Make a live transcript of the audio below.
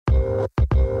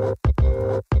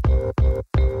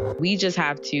we just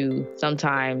have to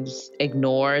sometimes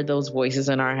ignore those voices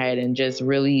in our head and just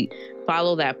really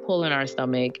follow that pull in our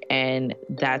stomach. And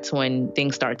that's when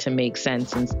things start to make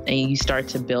sense and you start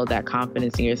to build that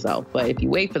confidence in yourself. But if you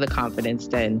wait for the confidence,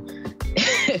 then,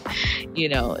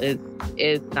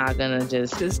 it's not going to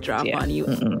just drop on you.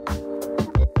 Mm-mm.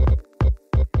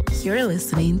 You're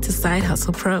listening to Side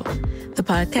Hustle Pro, the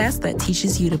podcast that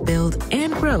teaches you to build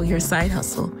and grow your side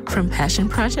hustle from passion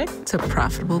project to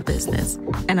profitable business.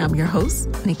 And I'm your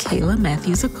host, Nicaila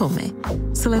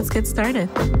Matthews-Okome. So let's get started.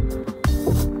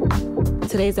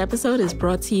 Today's episode is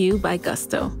brought to you by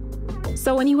Gusto.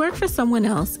 So when you work for someone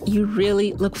else, you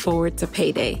really look forward to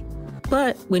payday.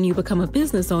 But when you become a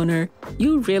business owner,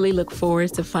 you really look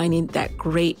forward to finding that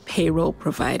great payroll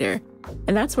provider.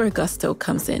 And that's where Gusto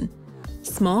comes in.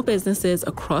 Small businesses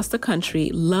across the country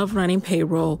love running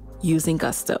payroll using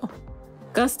Gusto.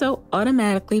 Gusto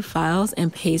automatically files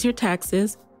and pays your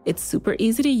taxes. It's super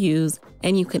easy to use,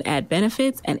 and you can add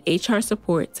benefits and HR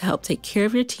support to help take care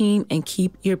of your team and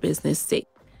keep your business safe.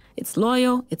 It's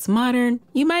loyal, it's modern,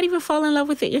 you might even fall in love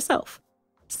with it yourself.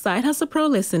 Side Hustle Pro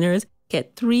listeners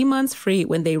get 3 months free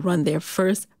when they run their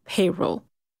first payroll.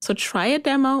 So try a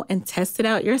demo and test it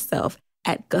out yourself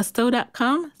at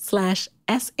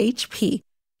gusto.com/SHP.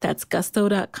 That's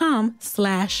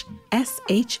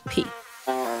gusto.com/SHP.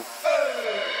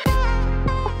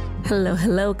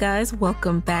 Hello, guys.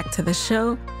 Welcome back to the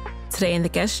show. Today in the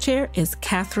guest chair is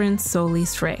Catherine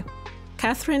Soliz-Rey.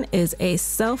 Catherine is a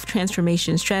Self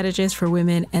Transformation Strategist for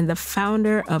women and the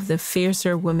founder of the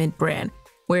Fiercer Women brand,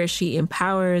 where she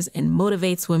empowers and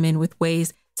motivates women with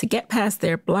ways to get past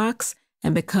their blocks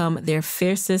and become their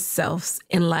fiercest selves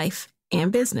in life and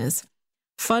business.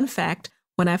 Fun fact,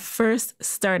 when I first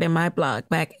started my blog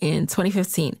back in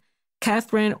 2015,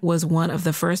 Catherine was one of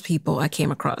the first people I came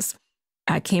across.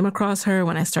 I came across her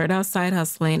when I started out side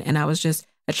hustling, and I was just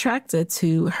attracted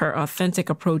to her authentic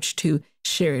approach to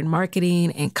sharing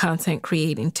marketing and content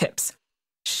creating tips.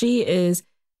 She is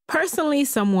personally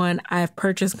someone I've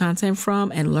purchased content from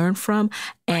and learned from.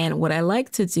 And what I like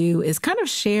to do is kind of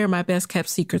share my best kept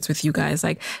secrets with you guys,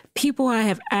 like people I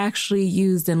have actually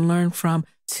used and learned from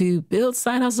to build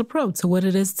Side Hustle Pro to what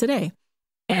it is today.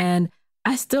 And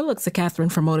I still look to Catherine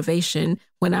for motivation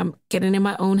when I'm getting in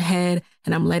my own head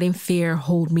and I'm letting fear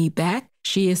hold me back.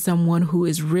 She is someone who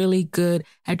is really good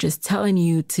at just telling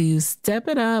you to step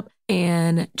it up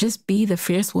and just be the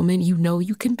fierce woman you know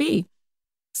you can be.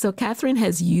 So Catherine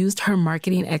has used her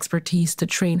marketing expertise to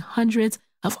train hundreds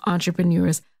of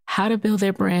entrepreneurs how to build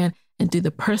their brand and do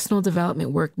the personal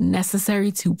development work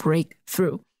necessary to break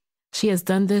through. She has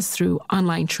done this through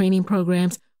online training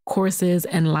programs, courses,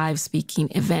 and live speaking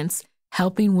events,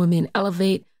 helping women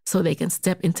elevate so they can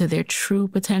step into their true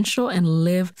potential and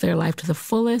live their life to the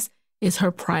fullest is her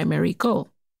primary goal.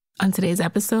 On today's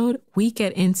episode, we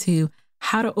get into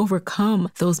how to overcome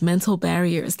those mental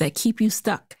barriers that keep you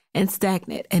stuck and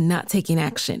stagnant and not taking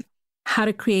action, how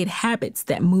to create habits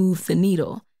that move the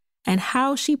needle, and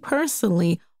how she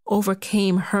personally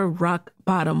overcame her rock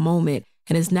bottom moment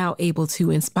and is now able to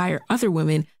inspire other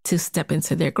women to step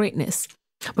into their greatness.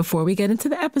 Before we get into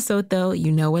the episode, though,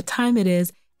 you know what time it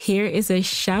is. Here is a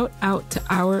shout out to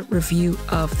our review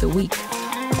of the week.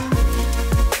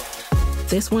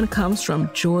 This one comes from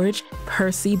George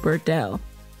Percy Burdell.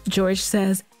 George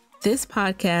says, "This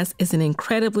podcast is an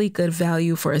incredibly good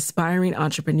value for aspiring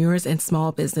entrepreneurs and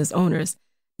small business owners.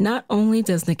 Not only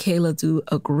does Nicaila do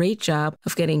a great job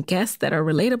of getting guests that are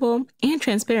relatable and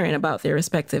transparent about their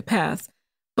respective paths,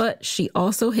 but she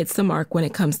also hits the mark when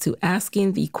it comes to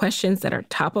asking the questions that are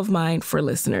top of mind for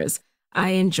listeners.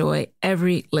 I enjoy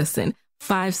every listen.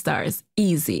 5 stars,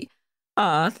 easy."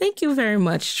 Thank you very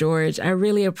much, George. I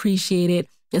really appreciate it.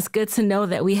 It's good to know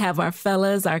that we have our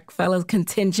fellas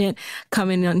contingent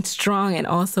coming on strong and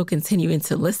also continuing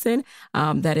to listen.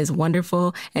 That is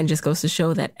wonderful and just goes to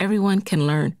show that everyone can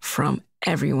learn from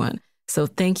everyone. So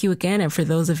thank you again. And for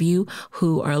those of you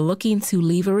who are looking to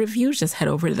leave a review, just head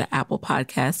over to the Apple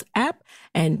Podcast app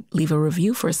and leave a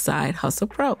review for Side Hustle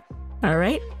Pro. All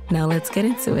right, now let's get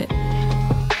into it.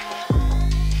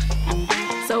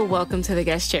 So welcome to the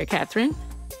guest chair, Catherine.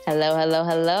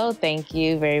 Hello. Thank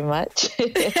you very much.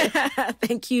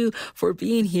 Thank you for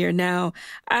being here. Now,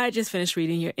 I just finished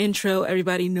reading your intro.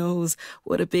 Everybody knows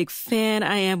what a big fan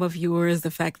I am of yours,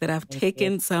 the fact that I've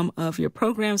taken some of your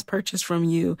programs purchased from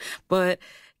you. But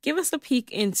give us a peek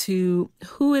into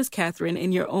who is Catherine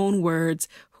in your own words.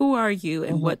 Who are you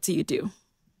and what do you do?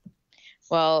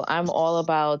 Well, I'm all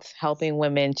about helping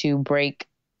women to break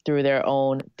through their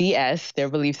own BS, their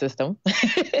belief system,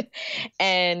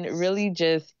 and really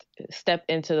just step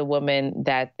into the woman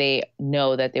that they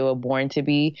know that they were born to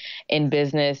be in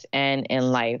business and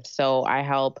in life. So I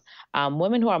help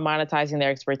women who are monetizing their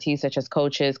expertise, such as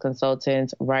coaches,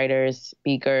 consultants, writers,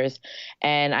 speakers,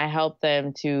 and I help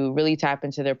them to really tap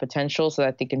into their potential so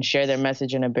that they can share their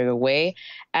message in a bigger way,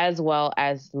 as well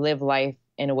as live life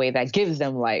in a way that gives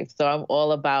them life. So I'm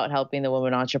all about helping the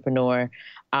woman entrepreneur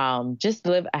just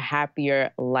live a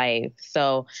happier life.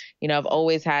 So, I've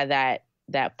always had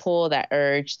that pull, that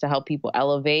urge to help people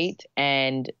elevate.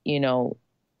 And,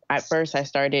 at first I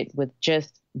started with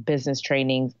just business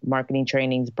trainings, marketing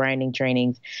trainings, branding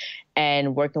trainings,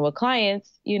 and working with clients,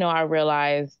 I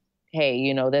realized,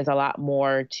 hey, there's a lot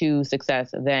more to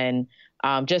success than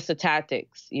just the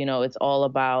tactics. It's all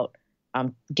about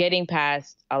getting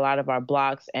past a lot of our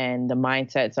blocks and the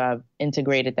mindset. So I've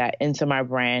integrated that into my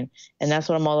brand, and that's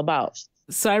what I'm all about.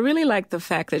 So I really like the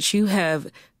fact that you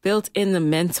have built in the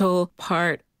mental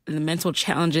part, the mental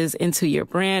challenges into your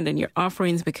brand and your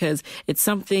offerings, because it's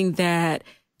something that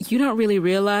you don't really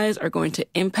realize are going to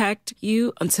impact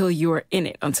you until you're in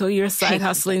it, until you're side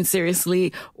hustling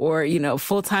seriously or,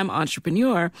 full-time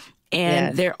entrepreneur.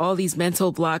 And there are all these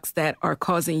mental blocks that are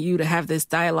causing you to have this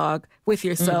dialogue with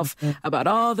yourself about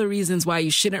all the reasons why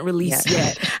you shouldn't release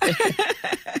yet.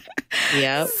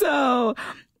 Yep. So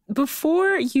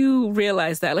before you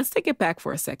realize that, let's take it back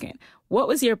for a second. What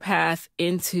was your path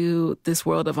into this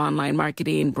world of online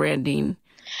marketing, branding?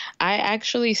 I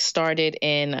actually started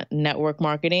in network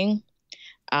marketing,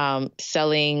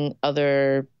 selling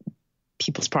other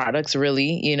people's products,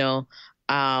 really,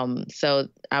 So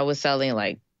I was selling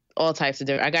like all types of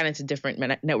different, I got into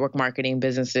different network marketing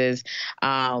businesses.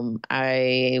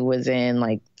 I was in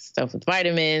like stuff with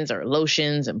vitamins or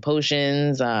lotions and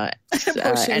potions,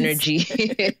 energy,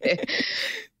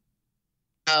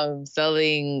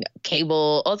 selling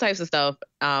cable, all types of stuff.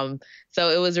 So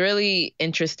it was really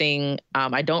interesting.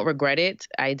 I don't regret it.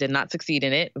 I did not succeed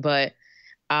in it, but,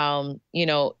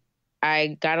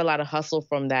 I got a lot of hustle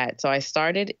from that. So I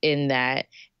started in that.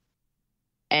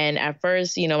 And at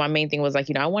first, my main thing was like,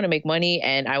 I want to make money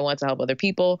and I want to help other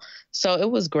people. So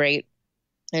it was great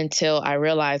until I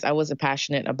realized I wasn't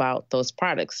passionate about those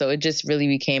products. So it just really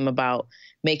became about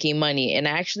making money. And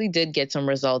I actually did get some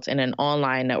results in an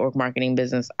online network marketing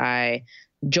business I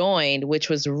joined, which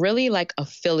was really like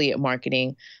affiliate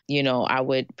marketing. I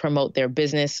would promote their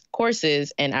business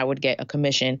courses and I would get a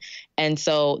commission. And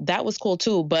so that was cool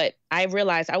too. But I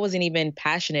realized I wasn't even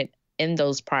passionate in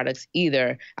those products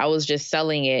either. I was just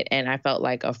selling it and I felt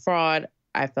like a fraud.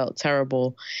 I felt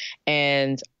terrible.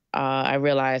 And I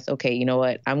realized, okay, you know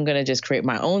what? I'm going to just create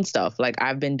my own stuff. Like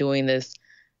I've been doing this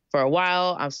for a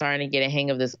while. I'm starting to get a hang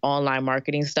of this online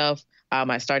marketing stuff.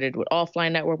 I started with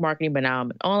offline network marketing, but now I'm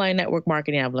in online network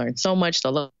marketing. I've learned so much. So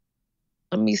let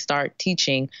me start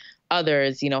teaching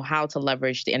others, how to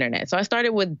leverage the internet. So I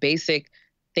started with basic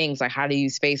things like how to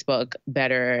use Facebook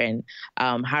better and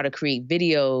how to create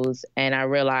videos. And I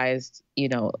realized,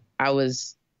 I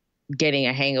was getting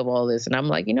a hang of all this. And I'm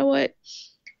like, you know what?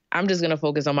 I'm just going to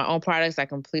focus on my own products. I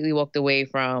completely walked away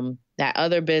from that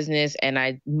other business and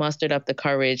I mustered up the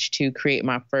courage to create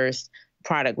my first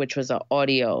product, which was an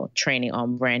audio training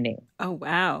on branding. Oh,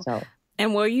 wow.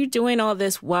 And were you doing all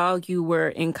this while you were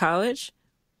in college?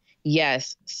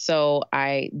 Yes. So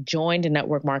I joined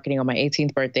network marketing on my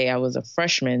 18th birthday. I was a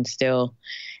freshman still.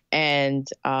 And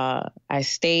I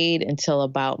stayed until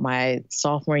about my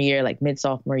sophomore year, like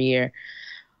mid-sophomore year.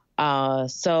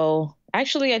 So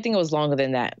actually, I think it was longer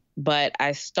than that. But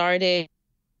I started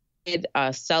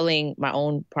selling my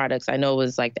own products. I know it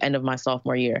was like the end of my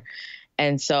sophomore year.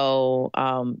 And so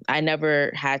I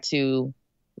never had to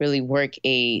really work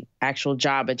a actual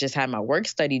job. I just had my work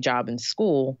study job in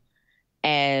school.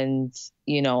 And,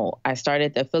 I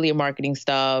started the affiliate marketing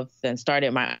stuff, then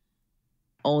started my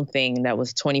own thing. That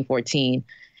was 2014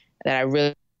 that I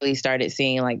really started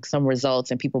seeing like some results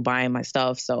and people buying my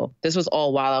stuff. So this was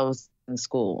all while I was in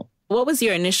school. What was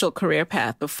your initial career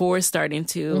path before starting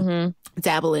to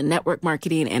dabble in network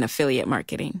marketing and affiliate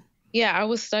marketing? Yeah, I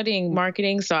was studying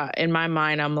marketing. So in my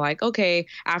mind, I'm like, okay,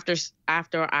 after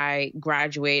I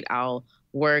graduate, I'll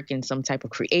work in some type of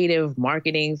creative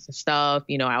marketing stuff.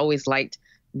 I always liked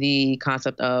the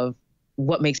concept of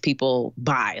what makes people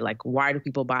buy. Like, why do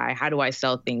people buy? How do I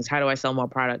sell things? How do I sell more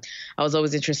product? I was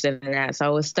always interested in that. So I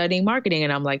was studying marketing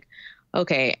and I'm like,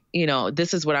 okay,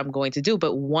 this is what I'm going to do.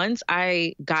 But once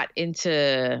I got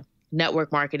into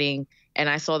network marketing and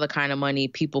I saw the kind of money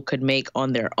people could make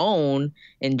on their own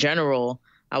in general,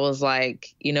 I was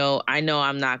like, I know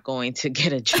I'm not going to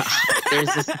get a job.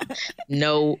 There's just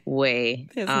no way.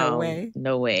 There's no way.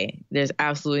 No way. There's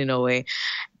absolutely no way.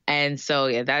 And so,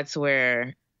 yeah, that's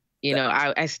where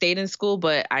I stayed in school,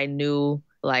 but I knew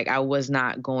like I was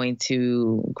not going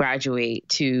to graduate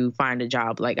to find a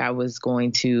job. Like I was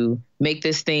going to make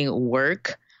this thing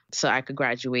work so I could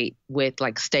graduate with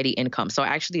like steady income. So I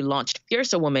actually launched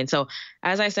Fiercer Woman. So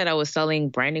as I said, I was selling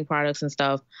branding products and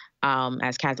stuff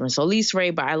as Catherine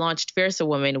Soliz-Rey, but I launched Fiercer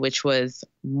Woman, which was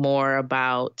more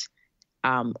about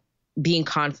being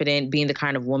confident, being the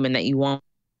kind of woman that you want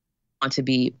to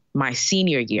be my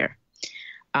senior year.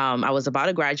 I was about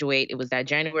to graduate. It was that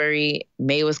January,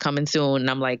 May was coming soon. And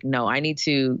I'm like, no, I need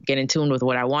to get in tune with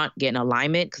what I want, get in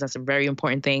alignment, because that's a very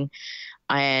important thing.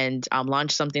 And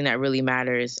launch something that really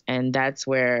matters. And that's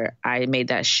where I made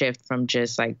that shift from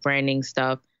just like branding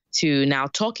stuff to now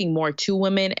talking more to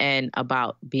women and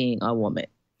about being a woman.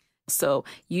 So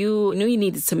you knew you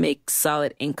needed to make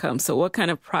solid income. So what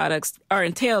kind of products are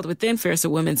entailed within Fiercer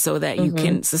Women so that you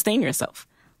can sustain yourself?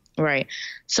 Right.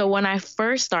 So when I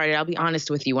first started, I'll be honest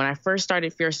with you, when I first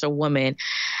started Fiercer Woman,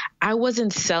 I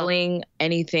wasn't selling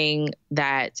anything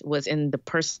that was in the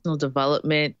personal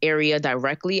development area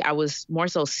directly. I was more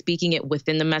so speaking it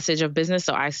within the message of business.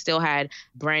 So I still had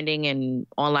branding and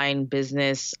online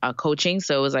business coaching.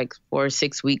 So it was like 4 or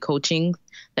 6 week coaching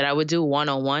that I would do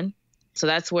one-on-one. So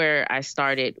that's where I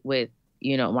started with,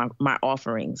 my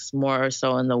offerings, more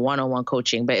so in the one-on-one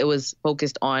coaching, but it was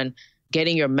focused on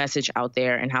getting your message out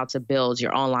there and how to build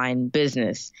your online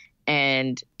business.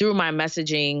 And through my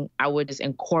messaging, I would just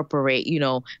incorporate,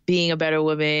 being a better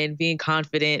woman, being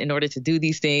confident in order to do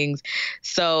these things.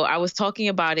 So I was talking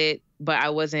about it, but I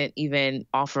wasn't even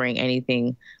offering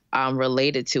anything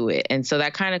related to it. And so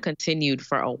that kind of continued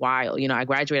for a while. I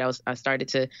graduated, I started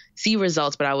to see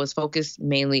results, but I was focused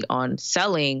mainly on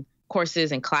selling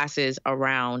courses and classes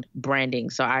around branding.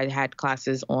 So I had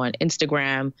classes on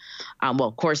Instagram,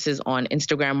 courses on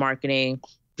Instagram marketing,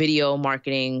 video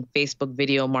marketing, Facebook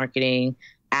video marketing,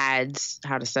 ads,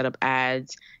 how to set up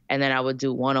ads. And then I would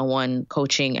do one-on-one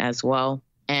coaching as well.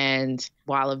 And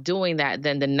while of doing that,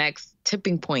 then the next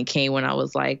tipping point came when I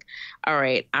was like, all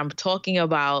right, I'm talking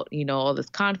about, all this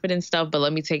confidence stuff, but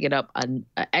let me take it up an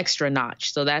extra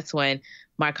notch. So that's when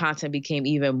my content became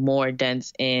even more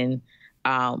dense in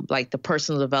like the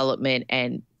personal development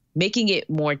and making it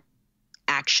more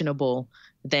actionable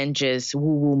than just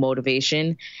woo-woo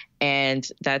motivation. And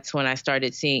that's when I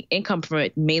started seeing income from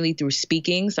it, mainly through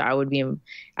speaking. So I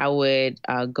would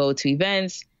go to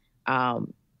events,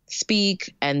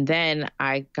 speak, and then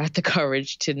I got the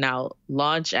courage to now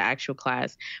launch an actual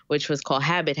class, which was called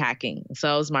Habit Hacking. So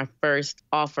that was my first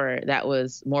offer that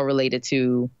was more related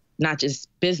to not just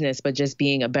business, but just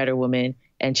being a better woman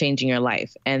and changing your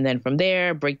life. And then from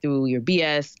there, break through your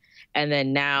BS. And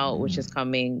then now, which is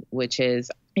coming, which is,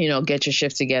 get your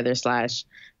shift together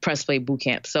 / press play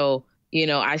bootcamp. So,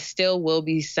 I still will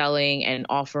be selling and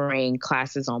offering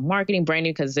classes on marketing,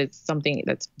 branding, because it's something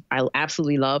I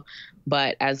absolutely love.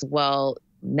 But as well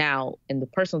now in the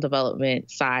personal development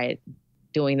side,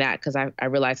 doing that because I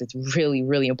realized it's really,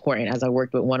 really important as I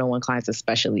worked with one-on-one clients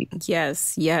especially.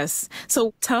 Yes, yes.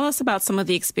 So tell us about some of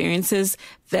the experiences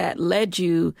that led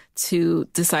you to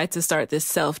decide to start this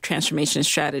self-transformation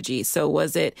strategy. So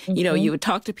was it, you would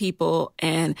talk to people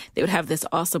and they would have this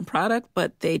awesome product,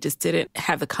 but they just didn't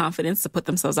have the confidence to put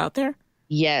themselves out there?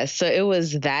 Yes. So it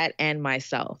was that and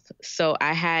myself. So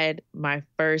I had my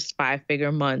first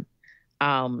 5-figure month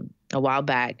a while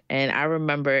back. And I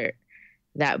remember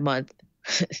that month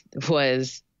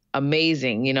was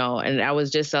amazing, and I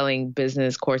was just selling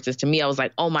business courses. To me, I was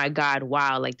like, oh my God,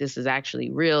 wow, like this is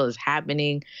actually real, it's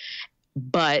happening.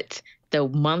 But the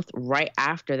month right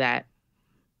after that,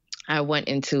 I went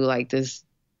into like this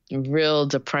real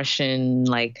depression.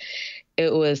 Like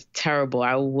it was terrible.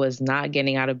 I was not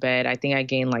getting out of bed. I think I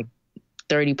gained like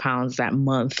 30 pounds that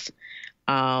month.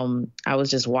 I was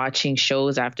just watching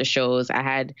shows after shows. I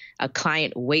had a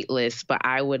client wait list, but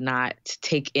I would not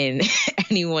take in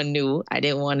anyone new. I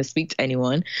didn't want to speak to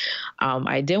anyone.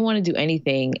 I didn't want to do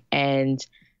anything. And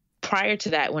prior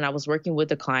to that, when I was working with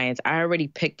the clients, I already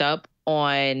picked up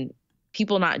on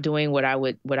people not doing what I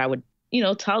would,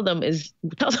 tell them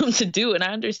to do. And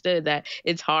I understood that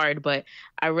it's hard, but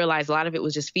I realized a lot of it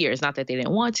was just fear. It's not that they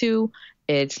didn't want to.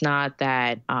 It's not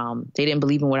that they didn't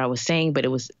believe in what I was saying, but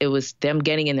it was them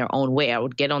getting in their own way. I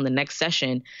would get on the next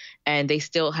session and they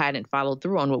still hadn't followed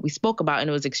through on what we spoke about. And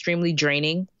it was extremely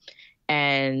draining.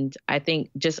 And I think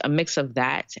just a mix of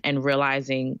that and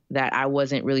realizing that I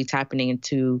wasn't really tapping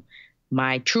into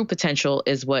my true potential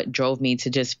is what drove me to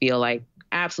just feel like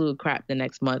absolute crap the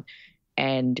next month.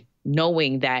 And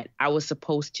knowing that I was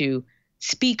supposed to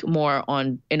speak more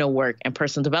on inner work and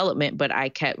personal development, but I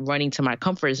kept running to my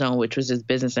comfort zone, which was just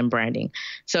business and branding.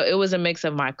 So it was a mix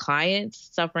of my clients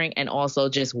suffering and also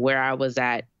just where I was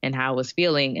at and how I was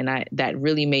feeling. And that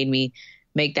really made me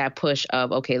make that push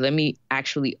of, okay, let me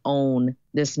actually own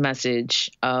this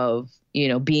message of,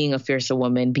 being a fiercer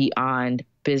woman beyond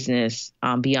business,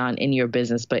 beyond in your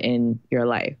business, but in your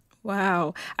life.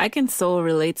 Wow. I can so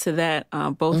relate to that,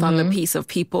 both on the piece of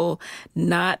people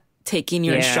not taking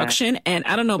your instruction. And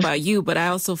I don't know about you, but I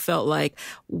also felt like,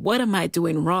 what am I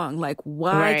doing wrong? Like,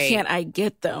 why can't I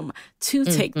get them to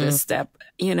take this step,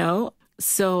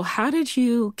 So how did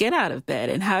you get out of bed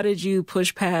and how did you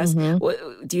push past?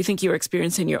 Do you think you were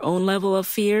experiencing your own level of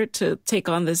fear to take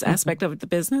on this aspect of the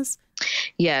business?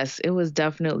 Yes, it was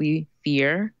definitely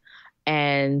fear.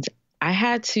 And I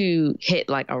had to hit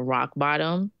like a rock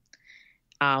bottom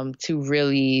to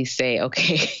really say,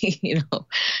 okay,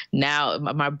 now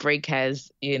my break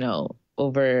has,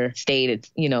 overstayed.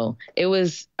 It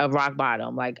was a rock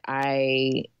bottom. Like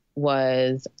I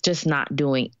was just not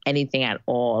doing anything at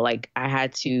all. Like I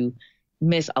had to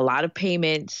miss a lot of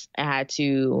payments. I had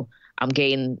to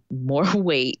gain more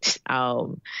weight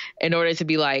in order to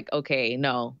be like, okay,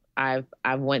 no, I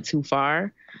went too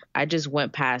far. I just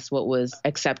went past what was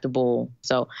acceptable.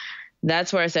 So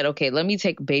that's where I said, okay, let me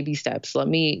take baby steps. Let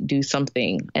me do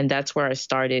something. And that's where I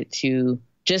started to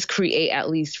just create at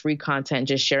least free content,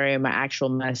 just sharing my actual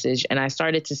message. And I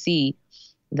started to see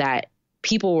that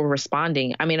people were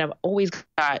responding. I mean, I've always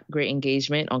got great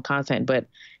engagement on content, but,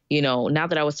 now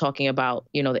that I was talking about,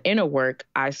 the inner work,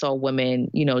 I saw women,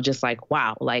 just like,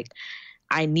 wow, like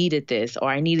I needed this or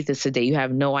I needed this today. You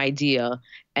have no idea.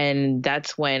 And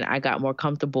that's when I got more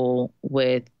comfortable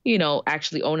with,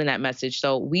 actually owning that message.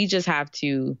 So we just have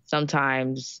to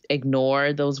sometimes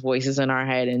ignore those voices in our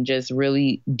head and just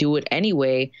really do it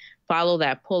anyway. Follow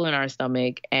that pull in our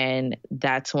stomach. And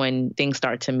that's when things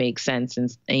start to make sense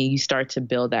and you start to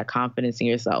build that confidence in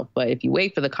yourself. But if you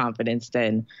wait for the confidence,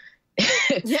 then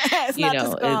it's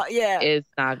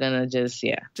not gonna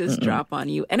just drop on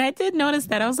you. And I did notice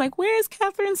that. I was like, where is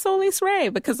Catherine Soliz-Rey?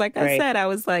 Because like I said, I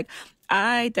was like,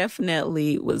 I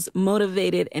definitely was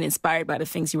motivated and inspired by the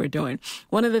things you were doing.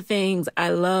 One of the things I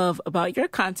love about your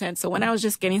content. So when I was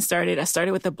just getting started, I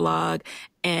started with a blog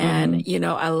and,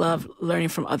 I love learning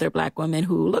from other Black women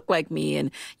who look like me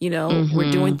and, were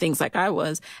doing things like I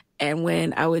was. And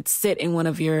when I would sit in one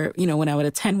of your, when I would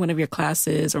attend one of your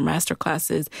classes or master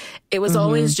classes, it was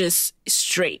always just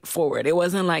straightforward. It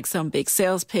wasn't like some big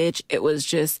sales pitch. It was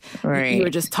just, you were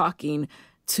just talking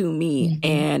to me.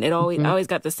 And it always, I always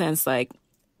got the sense like,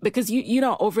 because you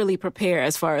don't overly prepare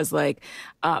as far as like,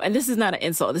 and this is not an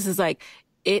insult. This is like,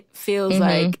 it feels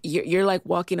like you're like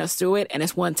walking us through it and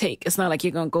it's one take. It's not like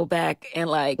you're going to go back and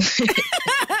like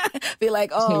be like,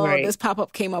 this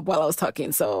pop-up came up while I was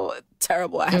talking. So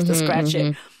terrible. I have to scratch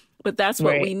it. But that's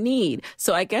what we need.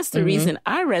 So I guess the reason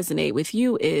I resonate with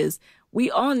you is we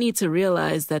all need to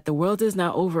realize that the world is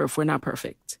not over if we're not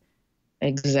perfect.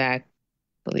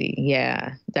 Exactly.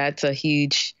 Yeah. That's a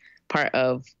huge part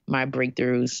of my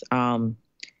breakthroughs,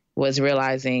 was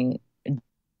realizing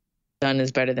done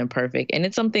is better than perfect. And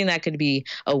it's something that could be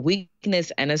a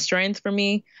weakness and a strength for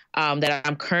me, that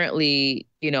I'm currently,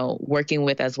 working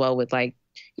with as well with like,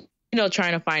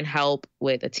 trying to find help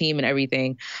with a team and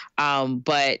everything.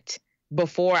 But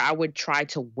before I would try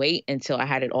to wait until I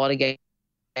had it all together,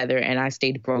 and I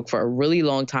stayed broke for a really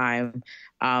long time,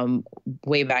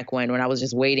 way back when I was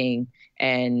just waiting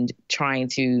and trying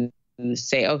to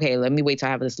say, okay, let me wait till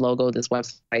I have this logo, this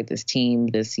website, this team,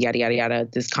 this yada, yada, yada,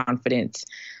 this confidence,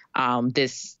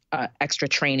 this extra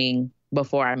training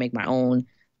before I make my own.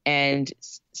 And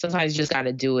sometimes you just got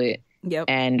to do it. Yep.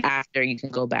 And after you can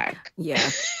go back. Yeah.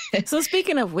 So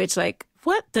speaking of which, like,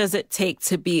 what does it take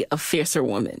to be a fiercer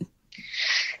woman?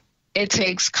 It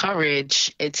takes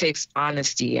courage. It takes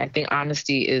honesty. I think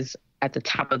honesty is at the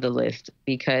top of the list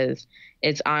because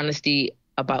it's honesty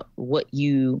about what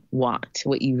you want,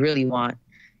 what you really want.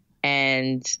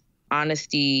 And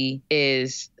honesty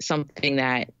is something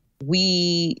that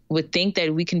we would think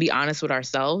that we can be honest with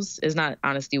ourselves. It's not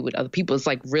honesty with other people. It's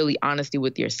like really honesty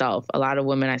with yourself. A lot of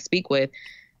women I speak with,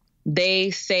 they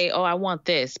say, oh, I want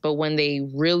this. But when they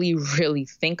really, really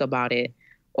think about it,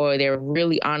 or they're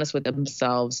really honest with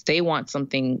themselves, they want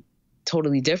something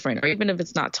totally different. Or even if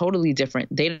it's not totally different,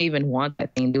 they don't even want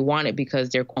that thing. They want it because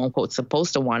they're quote unquote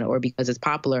supposed to want it, or because it's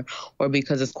popular, or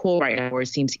because it's cool right now, or it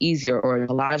seems easier or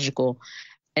logical.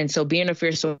 And so being a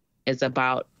fierce woman is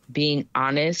about being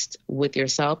honest with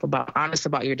yourself, honest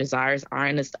about your desires,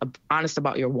 honest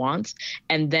about your wants.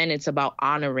 And then it's about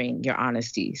honoring your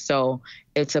honesty. So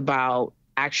it's about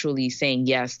actually saying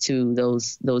yes to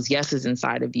those yeses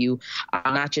inside of you.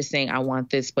 Not just saying I want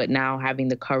this, but now having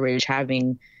the courage,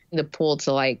 having the pull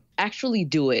to like actually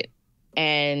do it.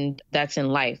 And that's in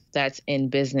life, that's in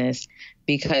business,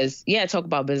 because talk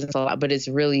about business a lot, but it's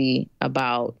really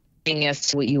about saying yes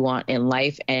to what you want in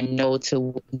life and no to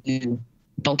what you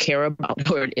don't care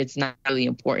about or it's not really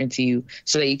important to you,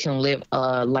 so that you can live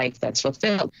a life that's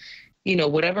fulfilled.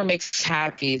 Whatever makes us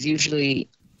happy is usually,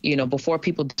 before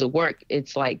people do the work,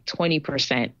 it's like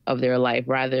 20% of their life,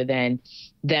 rather than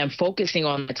them focusing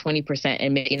on the 20%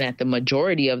 and making that the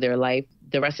majority of their life.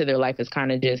 The rest of their life is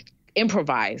kind of just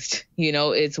improvised.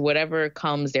 It's whatever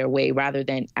comes their way, rather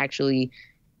than actually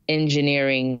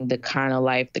engineering the kind of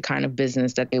life, the kind of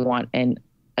business that they want. And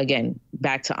again,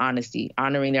 back to honesty,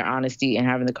 honoring their honesty and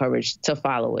having the courage to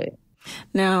follow it.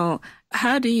 Now,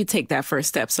 how do you take that first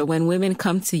step? So when women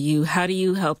come to you, how do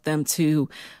you help them to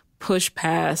push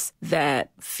past that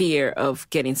fear of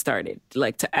getting started,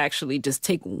 like to actually just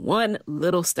take one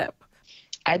little step?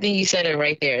 I think you said it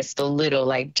right there. It's the little,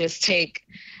 like just take,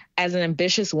 as an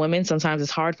ambitious woman, sometimes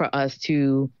it's hard for us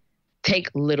to take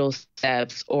little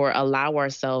steps or allow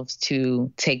ourselves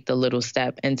to take the little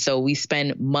step. And so we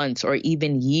spend months or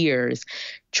even years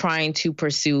trying to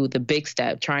pursue the big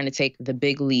step, trying to take the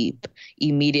big leap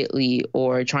immediately,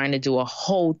 or trying to do a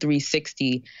whole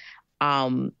 360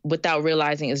 without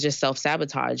realizing it's just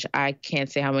self-sabotage. I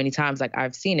can't say how many times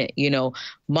I've seen it,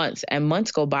 months and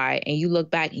months go by and you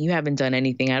look back and you haven't done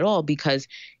anything at all, because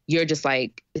you're just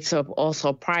like, it's also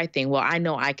a pride thing. Well, I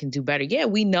know I can do better. Yeah,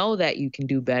 we know that you can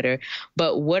do better,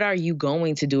 but what are you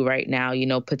going to do right now?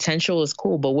 Potential is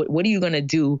cool, but what are you going to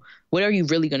do? What are you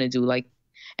really going to do?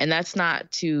 And that's not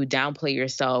to downplay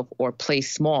yourself or play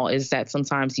small, is that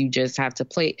sometimes you just have to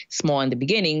play small in the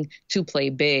beginning to play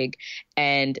big.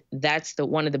 And that's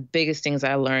one of the biggest things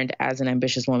I learned as an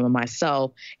ambitious woman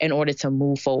myself in order to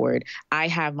move forward. I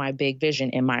have my big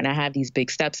vision in mind. I have these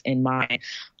big steps in mind,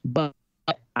 but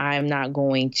I'm not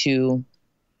going to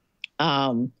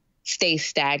stay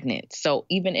stagnant. So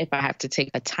even if I have to take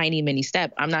a tiny mini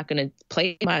step, I'm not going to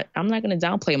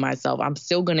downplay myself. I'm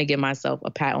still going to give myself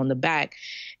a pat on the back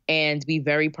and be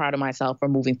very proud of myself for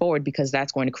moving forward, because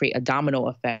that's going to create a domino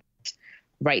effect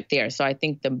right there. So I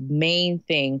think the main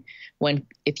thing,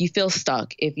 if you feel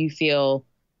stuck, if you feel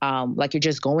like you're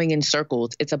just going in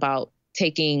circles, it's about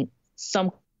taking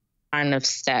some kind of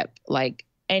step, like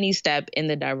any step in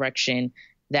the direction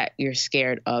that you're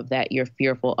scared of, that you're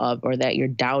fearful of, or that you're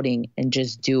doubting, and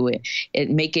just do it.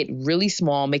 Make it really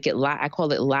small, I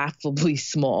call it laughably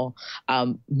small,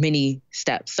 mini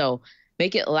steps. So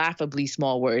make it laughably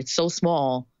small, where it's so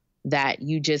small that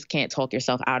you just can't talk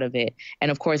yourself out of it. And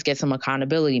of course, get some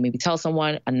accountability. Maybe tell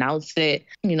someone, announce it,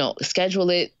 schedule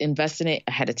it, invest in it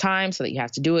ahead of time so that you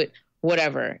have to do it,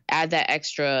 whatever. Add that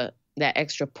extra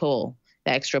pull,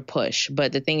 that extra push.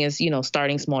 But the thing is,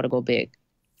 starting small to go big.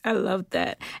 I love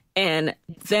that. And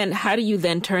then how do you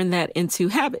then turn that into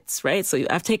habits, right? So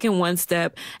I've taken one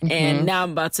step and now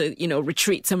I'm about to,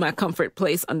 retreat to my comfort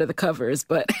place under the covers.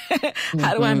 But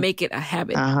how do I make it a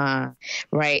habit?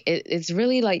 Right. It's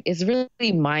really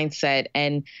mindset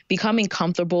and becoming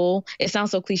comfortable. It sounds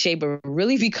so cliche, but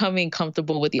really becoming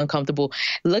comfortable with the uncomfortable,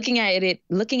 looking at it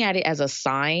as a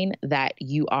sign that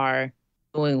you are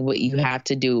doing what you have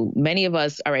to do. Many of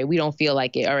us, all right, we don't feel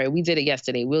like it. All right, we did it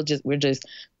yesterday. We'll just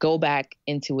go back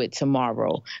into it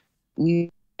tomorrow.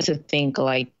 We have to think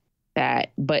like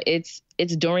that. But it's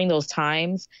during those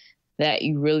times that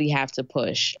you really have to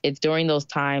push. It's during those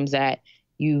times that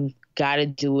you've got to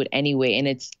do it anyway. And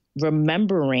it's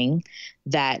remembering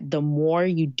that the more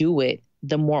you do it,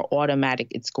 the more automatic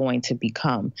it's going to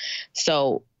become.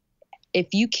 So if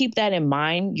you keep that in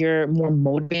mind, you're more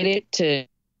motivated to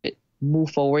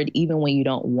move forward even when you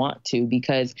don't want to,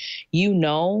 because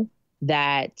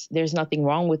that there's nothing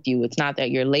wrong with you. It's not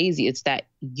that you're lazy. It's that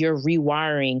you're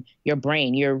rewiring your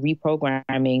brain. You're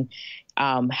reprogramming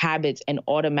habits and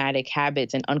automatic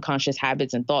habits and unconscious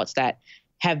habits and thoughts that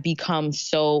have become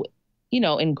so,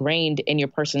 ingrained in your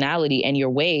personality and your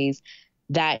ways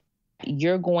that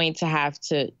you're going to have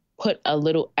to put a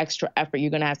little extra effort.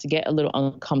 You're going to have to get a little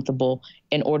uncomfortable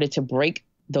in order to break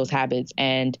those habits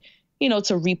and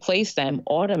to replace them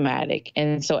automatic.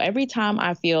 And so every time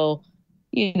I feel,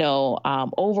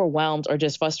 overwhelmed or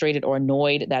just frustrated or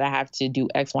annoyed that I have to do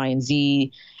X, Y, and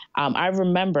Z,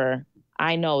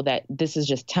 I know that this is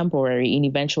just temporary and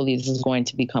eventually this is going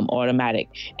to become automatic.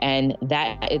 And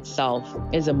that itself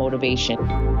is a motivation.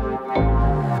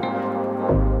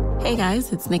 Hey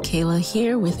guys, it's Nicaila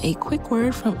here with a quick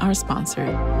word from our sponsor.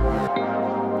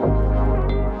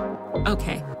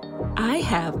 Okay. I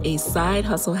have a side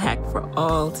hustle hack for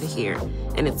all to hear,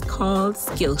 and it's called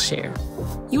Skillshare.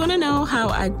 You want to know how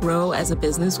I grow as a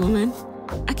businesswoman?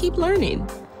 I keep learning.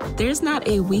 There's not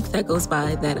a week that goes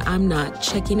by that I'm not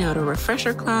checking out a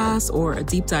refresher class or a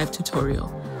deep dive tutorial.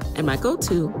 And my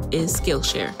go-to is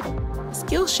Skillshare.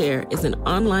 Skillshare is an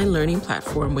online learning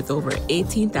platform with over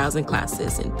 18,000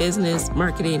 classes in business,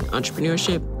 marketing,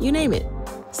 entrepreneurship, you name it.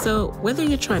 So whether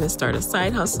you're trying to start a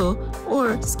side hustle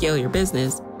or scale your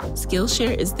business,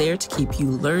 Skillshare is there to keep you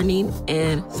learning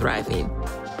and thriving.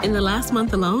 In the last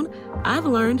month alone, I've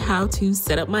learned how to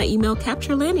set up my email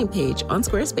capture landing page on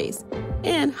Squarespace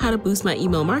and how to boost my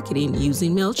email marketing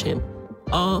using MailChimp,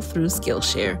 all through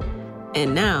Skillshare.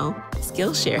 And now,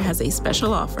 Skillshare has a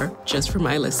special offer just for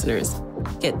my listeners.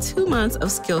 Get 2 months of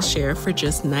Skillshare for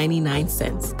just 99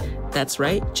 cents. That's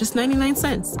right, just 99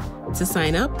 cents. To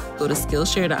sign up, go to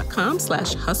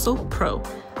Skillshare.com/hustlepro.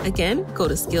 Again, go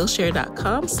to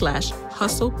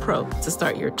Skillshare.com/hustlepro to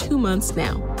start your 2 months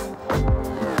now.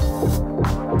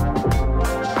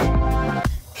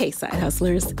 Hey, side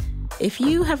hustlers. If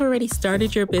you have already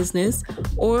started your business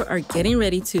or are getting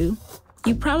ready to,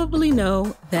 you probably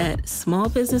know that small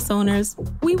business owners,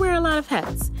 we wear a lot of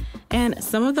hats. And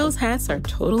some of those hats are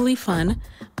totally fun.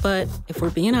 But if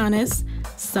we're being honest,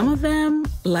 some of them,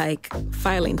 like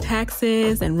filing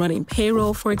taxes and running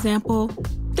payroll, for example,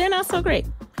 they're not so great.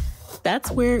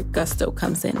 That's where Gusto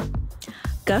comes in.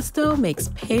 Gusto makes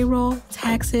payroll,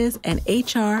 taxes, and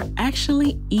HR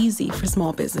actually easy for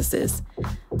small businesses.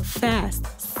 Fast,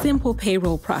 simple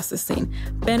payroll processing,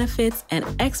 benefits, and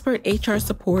expert HR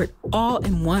support all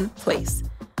in one place.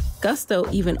 Gusto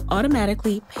even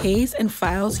automatically pays and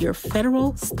files your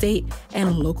federal, state,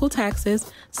 and local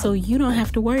taxes so you don't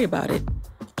have to worry about it.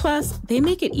 Plus, they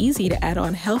make it easy to add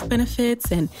on health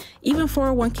benefits and even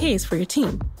 401ks for your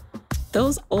team.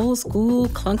 Those old school,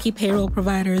 clunky payroll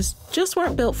providers just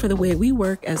weren't built for the way we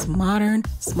work as modern,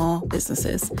 small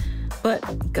businesses.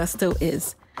 But Gusto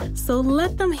is. So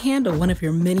let them handle one of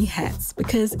your many hats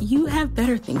because you have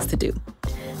better things to do.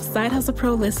 Side Hustle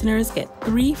Pro listeners get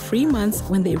 3 free months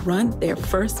when they run their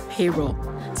first payroll.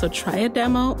 So try a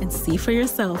demo and see for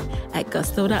yourself at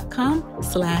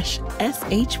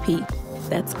gusto.com/SHP.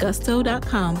 That's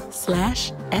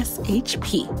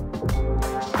gusto.com/SHP.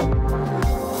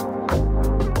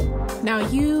 Now,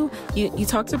 you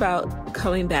talked about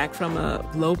coming back from a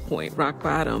low point, rock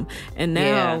bottom, and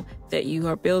now that you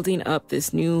are building up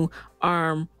this new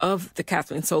arm of the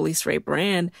Catherine Soliz-Rey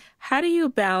brand, how do you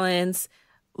balance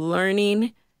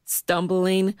learning,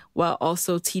 stumbling, while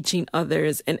also teaching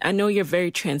others? And I know you're very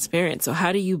transparent, so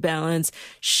how do you balance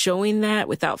showing that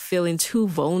without feeling too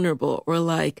vulnerable or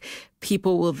like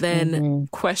people will then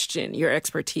question your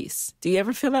expertise? Do you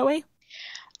ever feel that way?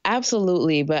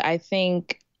 Absolutely, but I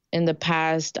think in the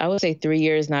past, I would say 3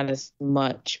 years, not as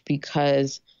much,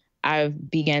 because I've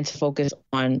began to focus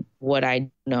on what I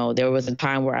know. There was a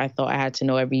time where I thought I had to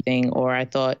know everything, or I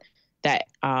thought that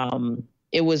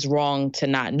it was wrong to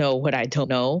not know what I don't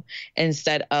know,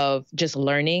 instead of just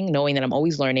learning, knowing that I'm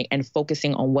always learning and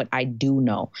focusing on what I do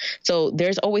know. So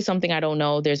there's always something I don't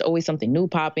know. There's always something new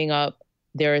popping up.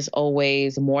 There is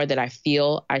always more that I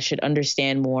feel I should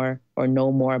understand more or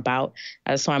know more about.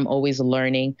 That's why I'm always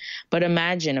learning. But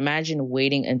imagine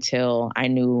waiting until I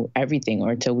knew everything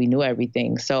or until we knew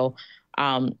everything. So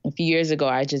a few years ago,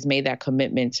 I just made that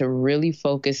commitment to really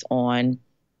focus on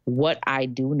what I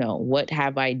do know. What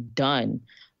have I done?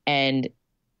 And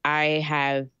I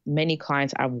have many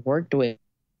clients I've worked with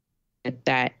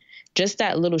that just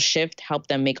that little shift helped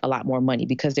them make a lot more money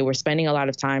because they were spending a lot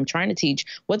of time trying to teach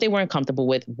what they weren't comfortable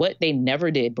with, what they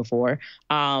never did before,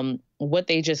 what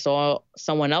they just saw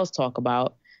someone else talk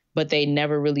about, but they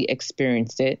never really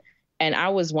experienced it. And I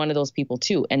was one of those people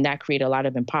too. And that created a lot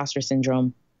of imposter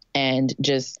syndrome and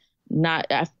just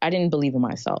I didn't believe in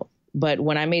myself. But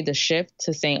when I made the shift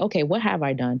to saying, okay, what have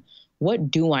I done? What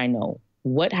do I know?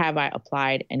 What have I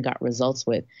applied and got results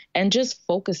with? And just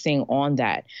focusing on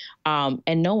that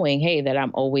and knowing, hey, that I'm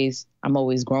always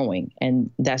growing. And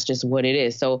that's just what it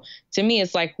is. So to me,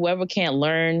 it's like whoever can't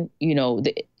learn,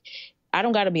 I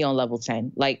don't got to be on level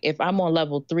 10. Like if I'm on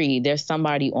level 3, there's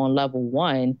somebody on level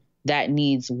 1 that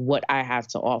needs what I have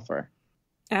to offer.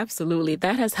 Absolutely.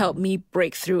 That has helped me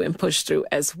break through and push through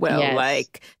as well. Yes.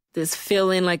 Like this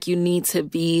feeling like you need to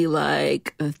be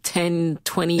like 10,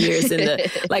 20 years in the,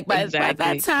 like by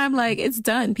that time, like it's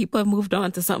done. People have moved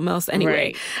on to something else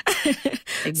anyway. Right.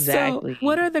 Exactly. So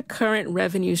what are the current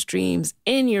revenue streams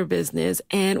in your business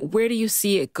and where do you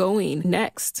see it going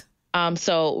next?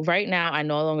 So right now I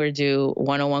no longer do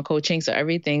one-on-one coaching. So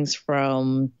everything's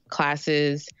from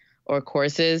classes or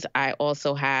courses. I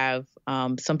also have,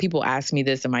 some people ask me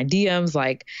this in my DMs,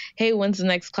 like, hey, when's the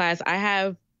next class? I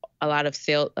have a lot of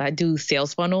I do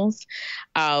sales funnels.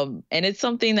 And it's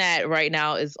something that right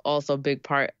now is also a big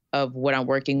part of what I'm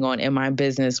working on in my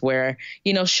business, where,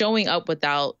 showing up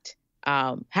without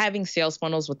having sales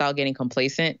funnels without getting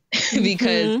complacent,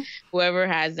 because whoever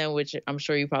has them, which I'm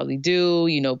sure you probably do,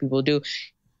 people do,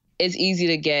 it's easy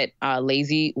to get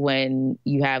lazy when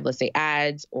you have, let's say,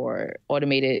 ads or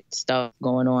automated stuff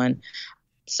going on.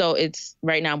 So it's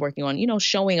right now I'm working on,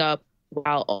 showing up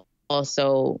while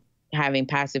also having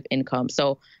passive income.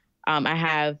 So I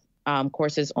have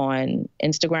courses on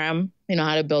Instagram,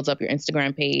 how to build up your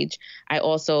Instagram page. I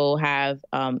also have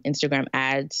Instagram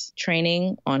ads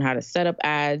training on how to set up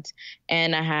ads.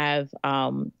 And I have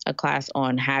a class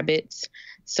on habits.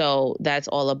 So that's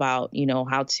all about,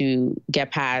 how to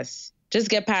get past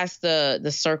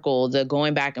the circle, the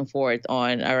going back and forth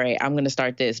on, all right, I'm going to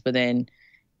start this, but then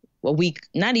a week,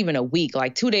 not even a week,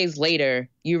 like 2 days later,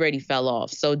 you already fell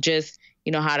off. So just,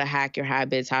 how to hack your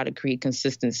habits, how to create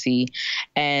consistency.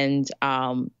 And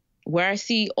where I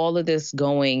see all of this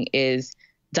going is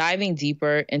diving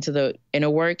deeper into the inner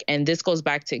work. And this goes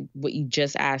back to what you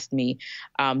just asked me.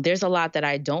 There's a lot that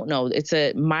I don't know.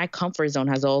 My comfort zone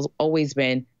has always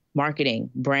been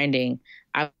marketing, branding.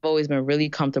 I've always been really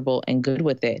comfortable and good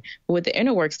with it. But with the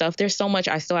inner work stuff, there's so much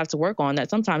I still have to work on that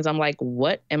sometimes I'm like,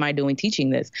 what am I doing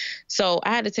teaching this? So I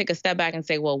had to take a step back and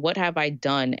say, well, what have I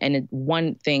done? And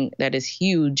one thing that is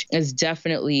huge is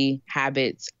definitely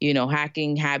habits,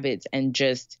 hacking habits and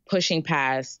just pushing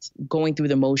past going through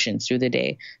the motions through the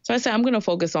day. So I said, I'm going to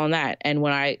focus on that. And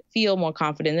when I feel more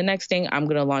confident in the next thing, I'm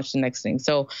going to launch the next thing.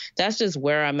 So that's just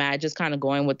where I'm at, just kind of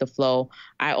going with the flow.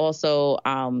 I also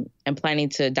am planning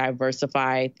to diversify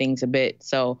things a bit.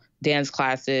 So dance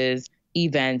classes,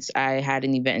 events. I had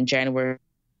an event in January,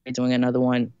 doing another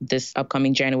one this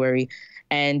upcoming January,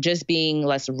 and just being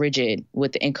less rigid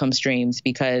with the income streams,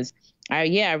 because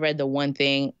I read the one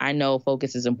thing. I know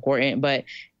focus is important, but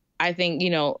I think,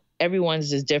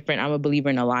 everyone's just different. I'm a believer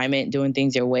in alignment, doing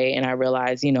things your way. And I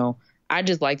realize, I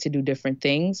just like to do different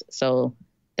things. So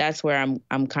that's where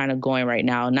I'm kind of going right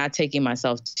now, not taking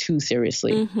myself too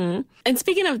seriously. Mm-hmm. And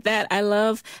speaking of that, I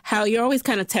love how you're always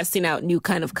kind of testing out new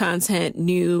kind of content,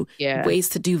 new ways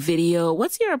to do video.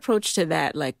 What's your approach to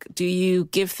that? Like, do you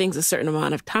give things a certain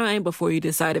amount of time before you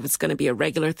decide if it's going to be a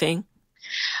regular thing?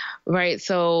 Right.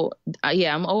 So,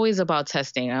 I'm always about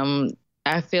testing.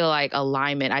 I feel like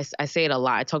alignment, I say it a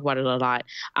lot. I talk about it a lot.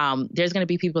 There's going to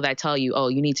be people that tell you, oh,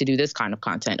 you need to do this kind of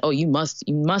content. Oh, you must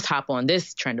hop on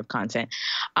this trend of content.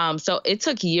 So it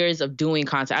took years of doing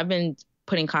content. I've been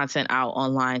putting content out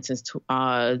online since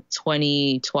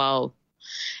 2012,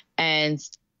 and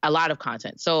a lot of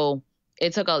content. So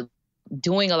it took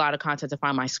doing a lot of content to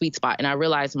find my sweet spot. And I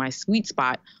realized my sweet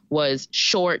spot was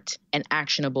short and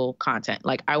actionable content.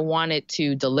 Like, I wanted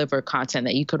to deliver content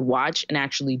that you could watch and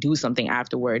actually do something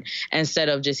afterward, instead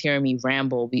of just hearing me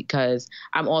ramble, because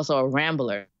I'm also a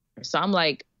rambler. So I'm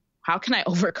like, how can I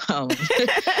overcome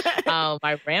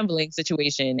my rambling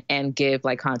situation and give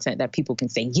like content that people can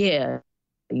say,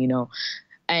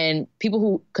 and people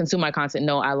who consume my content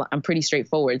know I'm pretty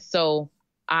straightforward. So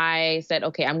I said,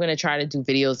 okay, I'm going to try to do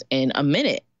videos in a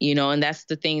minute, and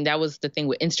that was the thing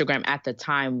with Instagram at the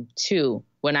time too,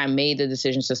 when I made the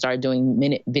decision to start doing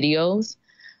minute videos.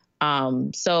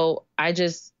 So I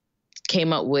just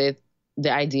came up with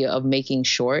the idea of making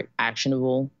short,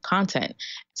 actionable content.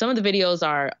 Some of the videos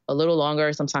are a little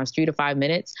longer, sometimes 3 to 5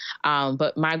 minutes.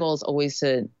 But my goal is always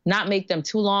to not make them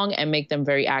too long and make them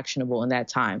very actionable in that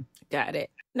time. Got it.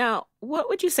 Now, what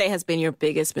would you say has been your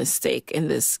biggest mistake in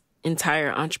this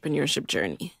entire entrepreneurship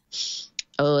journey?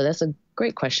 Oh, that's a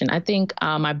great question. I think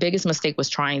my biggest mistake was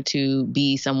trying to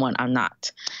be someone I'm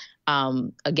not.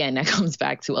 Again, that comes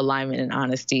back to alignment and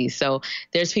honesty. So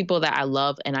there's people that I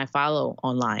love and I follow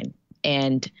online.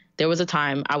 And there was a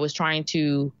time I was trying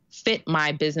to fit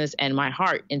my business and my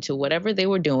heart into whatever they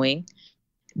were doing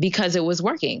because it was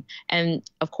working. And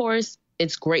of course,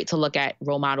 it's great to look at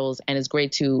role models, and it's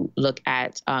great to look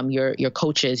at your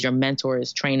coaches, your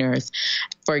mentors, trainers,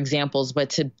 for examples.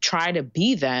 But to try to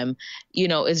be them,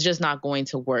 is just not going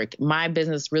to work. My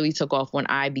business really took off when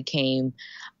I became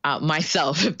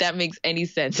myself, if that makes any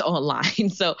sense, online.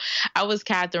 So I was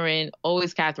Catherine,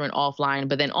 always Catherine offline.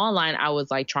 But then online, I was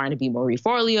like trying to be Marie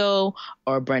Forleo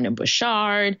or Brendan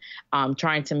Burchard,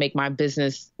 trying to make my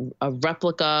business a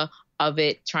replica of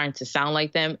it, trying to sound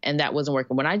like them. And that wasn't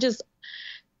working.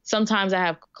 Sometimes I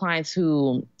have clients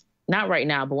who, not right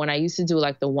now, but when I used to do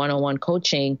like the one-on-one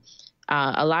coaching,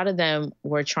 a lot of them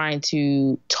were trying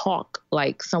to talk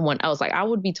like someone else. Like I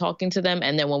would be talking to them,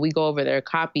 and then when we go over their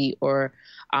copy or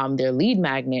their lead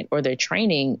magnet or their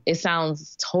training, it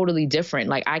sounds totally different.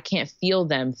 Like I can't feel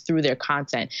them through their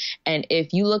content. And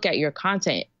if you look at your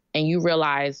content and you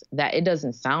realize that it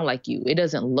doesn't sound like you, it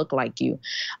doesn't look like you,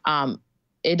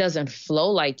 it doesn't flow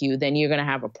like you, then you're going to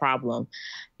have a problem,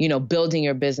 building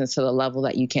your business to the level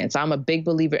that you can. So I'm a big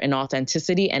believer in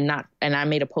authenticity and I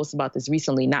made a post about this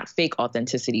recently, not fake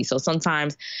authenticity. So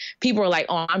sometimes people are like,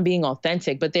 oh, I'm being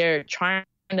authentic, but they're trying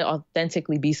to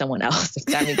authentically be someone else, if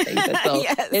that makes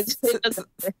sense.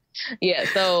 So Yes.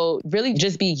 So really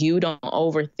just be you. Don't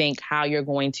overthink how you're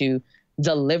going to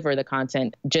deliver the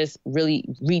content. Just really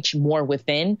reach more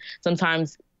within.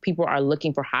 Sometimes people are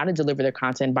looking for how to deliver their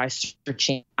content by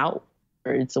searching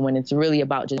outwards. So when it's really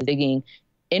about just digging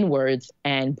inwards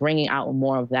and bringing out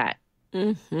more of that.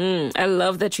 Mm-hmm. I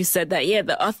love that you said that. Yeah,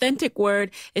 the authentic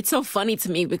word, it's so funny to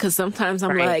me because sometimes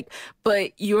I'm like,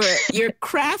 but you're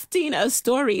crafting a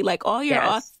story, like all your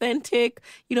authentic,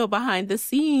 behind the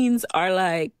scenes are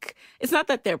like, it's not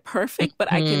that they're perfect,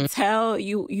 but I can tell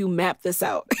you map this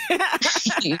out.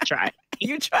 You tried.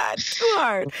 You tried too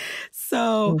hard.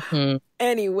 So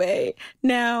anyway,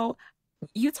 now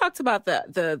you talked about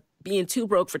the being too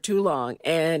broke for too long.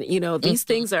 And, these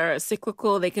things are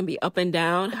cyclical. They can be up and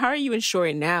down. How are you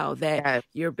ensuring now that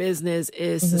your business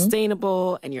is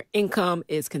sustainable and your income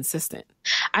is consistent?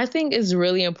 I think it's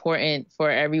really important for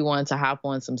everyone to hop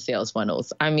on some sales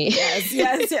funnels. I mean, yes.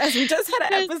 We just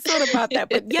had an episode about that,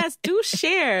 but yes, do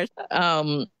share.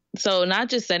 So not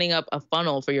just setting up a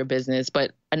funnel for your business,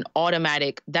 but an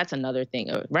automatic, that's another thing.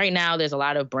 Right now, there's a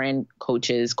lot of brand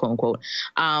coaches, quote unquote,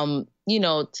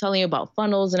 telling you about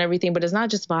funnels and everything, but it's not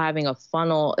just about having a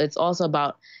funnel. It's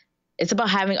about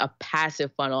having a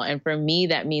passive funnel. And for me,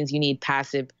 that means you need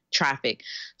passive traffic.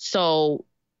 So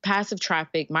passive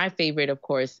traffic, my favorite, of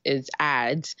course, is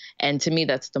ads. And to me,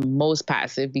 that's the most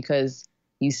passive because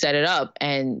you set it up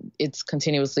and it's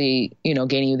continuously,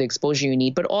 getting you the exposure you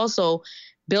need, but also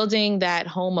building that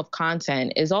home of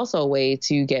content is also a way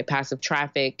to get passive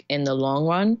traffic in the long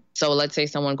run. So let's say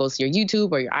someone goes to your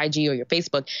YouTube or your IG or your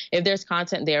Facebook. If there's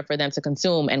content there for them to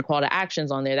consume and call to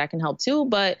actions on there, that can help too.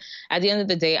 But at the end of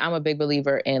the day, I'm a big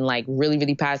believer in like really,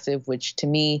 really passive, which to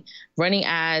me, running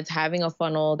ads, having a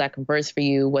funnel that converts for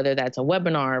you, whether that's a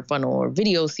webinar funnel or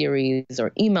video series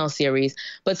or email series,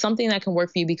 but something that can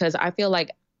work for you, because I feel like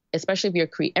especially if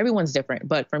you're everyone's different.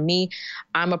 But for me,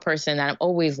 I'm a person that I'm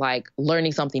always like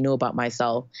learning something new about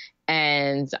myself.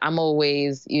 And I'm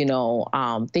always,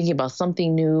 thinking about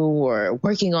something new or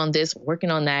working on this,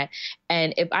 working on that.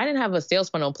 And if I didn't have a sales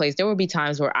funnel in place, there would be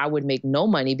times where I would make no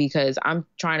money because I'm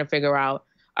trying to figure out,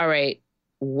 all right,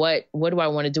 what do I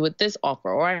want to do with this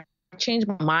offer? Or I change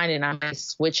my mind and I might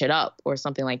switch it up or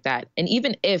something like that. And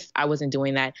even if I wasn't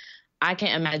doing that, I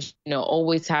can't imagine,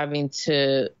 always having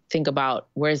to think about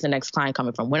where's the next client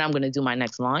coming from, when I'm going to do my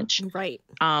next launch. Right.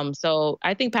 So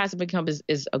I think passive income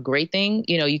is a great thing.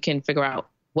 You can figure out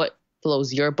what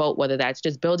flows your boat, whether that's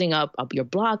just building up your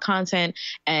blog content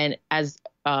and as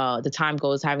the time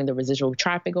goes, having the residual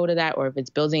traffic go to that, or if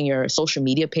it's building your social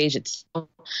media page itself,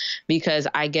 because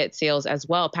I get sales as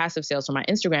well, passive sales from my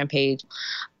Instagram page.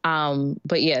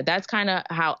 But yeah, that's kind of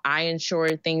how I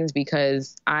ensure things,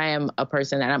 because I am a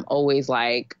person that I'm always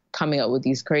like coming up with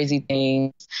these crazy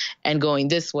things and going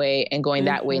this way and going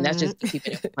that way. And that's just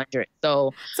keeping it 100.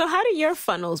 So how do your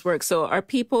funnels work? So are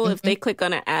people, if they click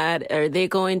on an ad, are they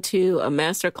going to a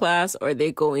masterclass, or are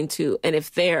they going to, and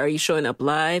if are you showing up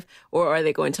live, or are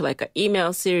they going to like an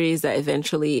email series that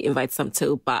eventually invites them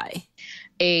to buy?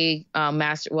 A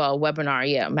webinar,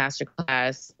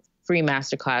 masterclass, free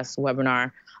masterclass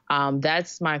webinar.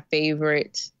 That's my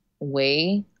favorite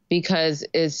way, because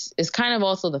it's kind of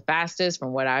also the fastest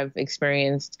from what I've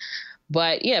experienced.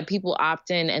 But yeah, people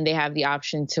opt in and they have the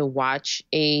option to watch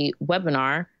a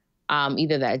webinar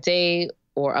either that day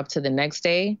or up to the next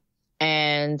day.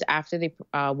 And after they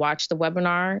watch the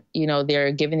webinar,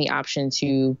 they're given the option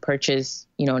to purchase,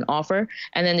 an offer.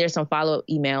 And then there's some follow-up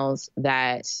emails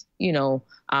that,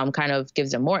 kind of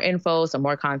gives them more info, some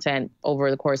more content over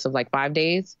the course of like 5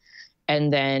 days.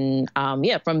 And then,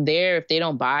 from there, if they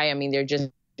don't buy, they're just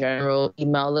general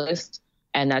email list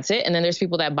and that's it. And then there's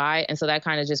people that buy. And so that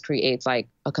kind of just creates like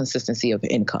a consistency of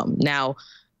income. Now,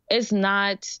 it's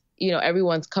not,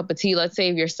 everyone's cup of tea. Let's say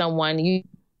if you're someone, you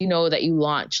know that you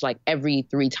launch like every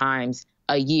 3 times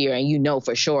a year and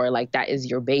for sure like that is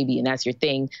your baby and that's your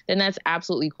thing, then that's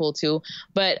absolutely cool too.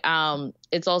 But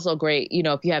it's also great,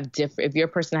 if your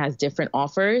person has different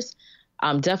offers,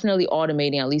 definitely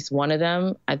automating at least one of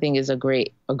them, I think is a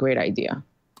great idea.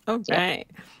 Okay.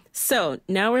 So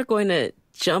now we're going to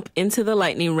jump into the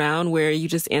lightning round where you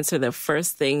just answer the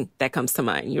first thing that comes to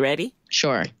mind. You ready?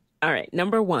 Sure. All right.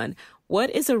 Number one, what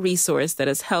is a resource that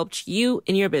has helped you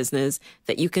in your business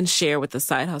that you can share with the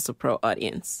Side Hustle Pro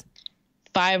audience?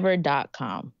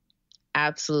 Fiverr.com.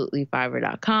 Absolutely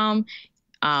Fiverr.com.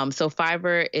 So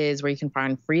Fiverr is where you can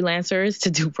find freelancers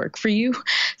to do work for you.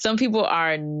 Some people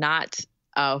are not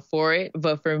for it,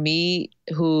 but for me,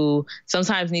 who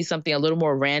sometimes needs something a little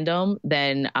more random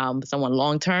than someone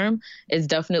long-term, is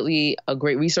definitely a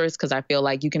great resource because I feel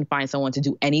like you can find someone to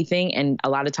do anything, and a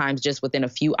lot of times just within a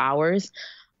few hours.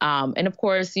 And of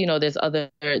course, there's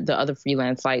the other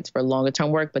freelance sites for longer term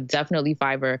work, but definitely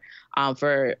Fiverr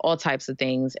for all types of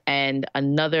things. And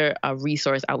another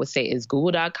resource I would say is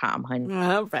google.com, honey.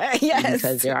 All right. Yes.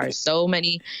 Because there are so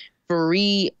many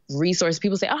free resources.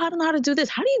 People say, oh, I don't know how to do this.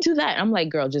 How do you do that? I'm like,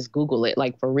 girl, just Google it.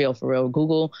 Like for real.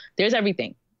 Google, there's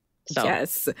everything. So,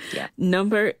 yes. Yeah.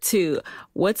 Number two,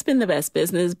 what's been the best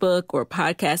business book or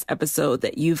podcast episode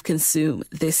that you've consumed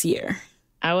this year?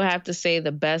 I would have to say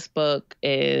the best book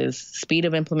is Speed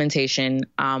of Implementation.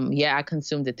 I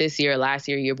consumed it this year, last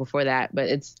year, year before that, but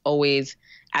it's always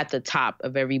at the top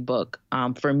of every book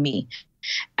for me.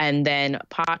 And then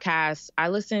podcasts, I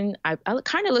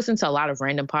kind of listen to a lot of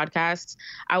random podcasts.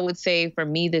 I would say for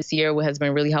me this year, what has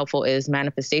been really helpful is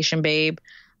Manifestation Babe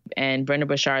and Brenda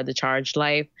Bashar, The Charged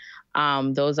Life.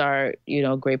 Those are,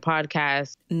 great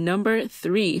podcasts. Number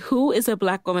three, who is a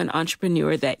Black woman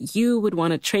entrepreneur that you would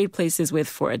want to trade places with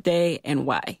for a day and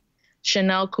why?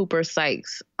 Chanel Cooper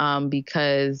Sykes,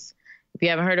 because if you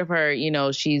haven't heard of her,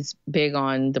 she's big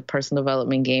on the personal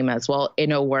development game as well.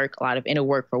 Inner work, a lot of inner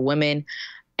work for women.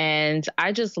 And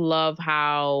I just love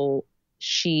how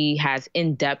she has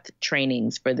in-depth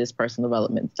trainings for this personal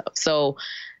development stuff. So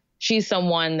she's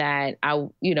someone that I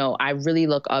really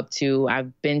look up to.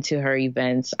 I've been to her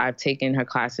events. I've taken her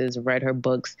classes, read her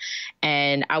books,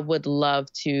 and I would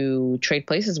love to trade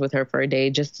places with her for a day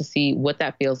just to see what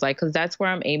that feels like, because that's where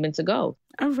I'm aiming to go.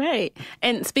 All right.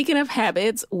 And speaking of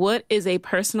habits, what is a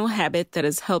personal habit that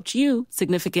has helped you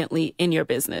significantly in your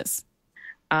business?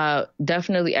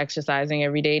 Definitely exercising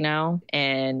every day now.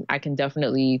 And I can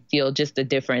definitely feel just the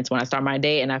difference when I start my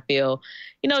day. And I feel,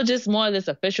 just more of this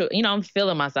official, I'm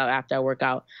feeling myself after I work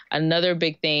out. Another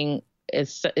big thing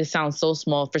is, it sounds so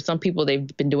small. For some people, they've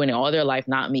been doing it all their life,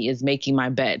 not me, is making my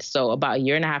bed. So about a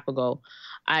year and a half ago,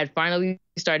 I had finally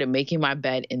started making my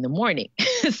bed in the morning.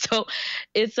 So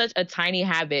it's such a tiny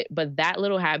habit, but that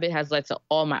little habit has led to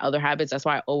all my other habits. That's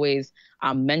why I always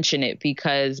mention it,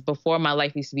 because before my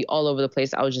life used to be all over the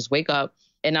place. I would just wake up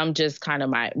and I'm just kind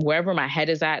of wherever my head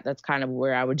is at, that's kind of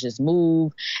where I would just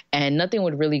move and nothing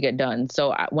would really get done.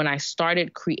 So when I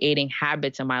started creating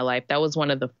habits in my life, that was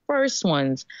one of the first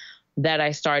ones that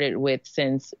I started with.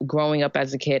 Since growing up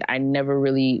as a kid, I never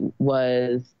really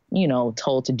was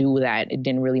told to do that. It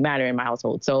didn't really matter in my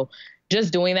household. So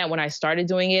just doing that, when I started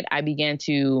doing it, I began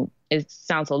to, it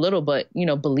sounds a little, but,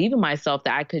 believe in myself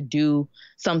that I could do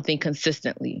something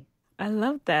consistently. I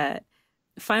love that.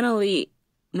 Finally,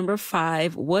 number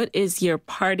five, what is your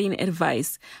parting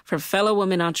advice for fellow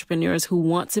women entrepreneurs who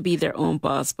want to be their own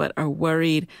boss, but are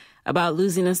worried about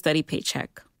losing a steady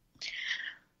paycheck?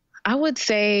 I would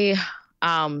say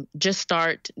just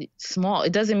start small.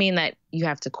 It doesn't mean that you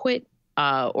have to quit.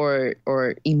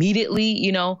 Or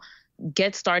immediately,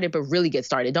 get started, but really get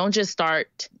started. Don't just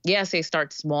start. Say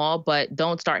start small, but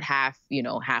don't start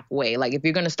halfway. Like if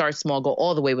you're going to start small, go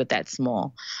all the way with that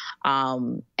small,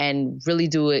 and really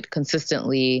do it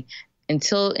consistently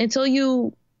until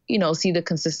you see the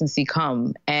consistency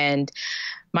come. And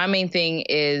my main thing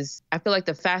is, I feel like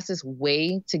the fastest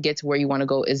way to get to where you want to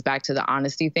go is back to the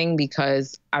honesty thing,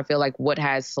 because I feel like what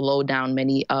has slowed down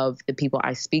many of the people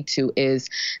I speak to is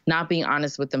not being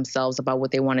honest with themselves about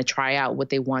what they want to try out, what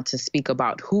they want to speak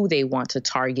about, who they want to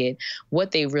target,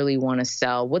 what they really want to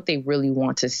sell, what they really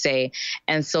want to say.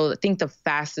 And so I think the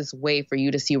fastest way for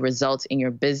you to see results in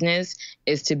your business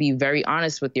is to be very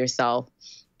honest with yourself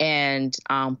and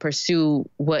pursue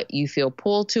what you feel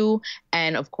pulled to.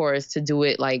 And of course, to do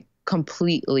it like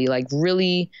completely, like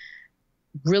really,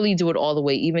 really do it all the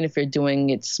way. Even if you're doing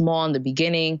it small in the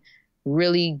beginning,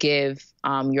 really give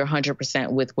your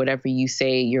 100% with whatever you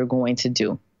say you're going to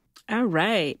do. All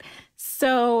right.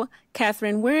 So,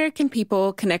 Catherine, where can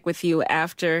people connect with you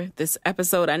after this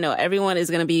episode? I know everyone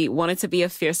is going to be wanting to be a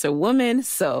fiercer woman,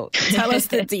 so tell us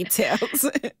the details.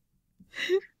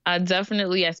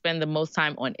 Definitely, I spend the most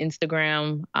time on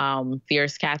Instagram,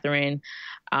 Fierce Catherine,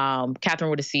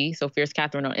 Catherine with a C. So Fierce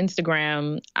Catherine on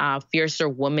Instagram,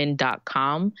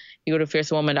 fiercerwoman.com. You go to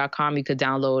fiercerwoman.com, you could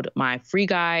download my free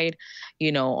guide,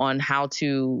 on how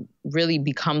to really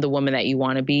become the woman that you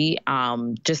want to be.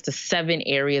 Just the 7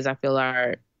 areas I feel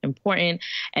are important.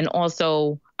 And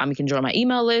also, you can join my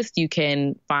email list. You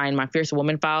can find my Fierce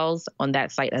Woman files on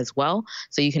that site as well.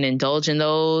 So you can indulge in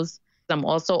those. I'm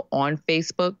also on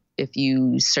Facebook. If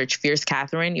you search Fierce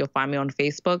Catherine, you'll find me on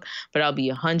Facebook, but I'll be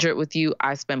 100 with you.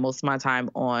 I spend most of my time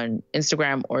on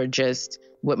Instagram or just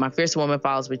with my Fierce Woman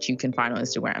files, which you can find on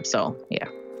Instagram. So, yeah.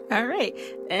 All right.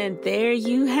 And there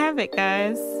you have it,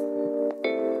 guys.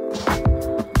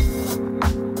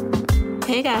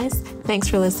 Hey guys, thanks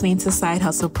for listening to Side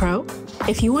Hustle Pro.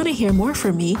 If you want to hear more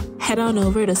from me, head on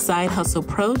over to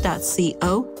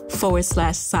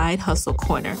sidehustlepro.co/Side Hustle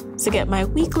Corner to get my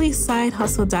weekly Side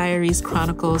Hustle Diaries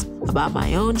chronicles about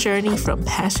my own journey from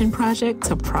passion project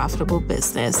to profitable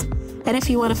business. And if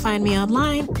you want to find me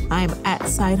online, I'm at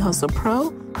Side Hustle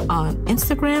Pro on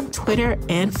Instagram, Twitter,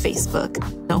 and Facebook.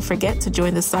 Don't forget to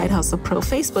join the Side Hustle Pro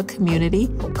Facebook community.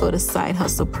 Go to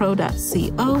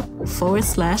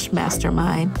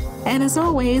sidehustlepro.co/mastermind. And as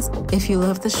always, if you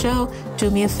love the show,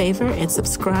 do me a favor and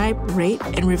subscribe, rate,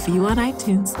 and review on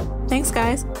iTunes. Thanks,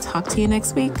 guys. Talk to you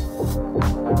next week.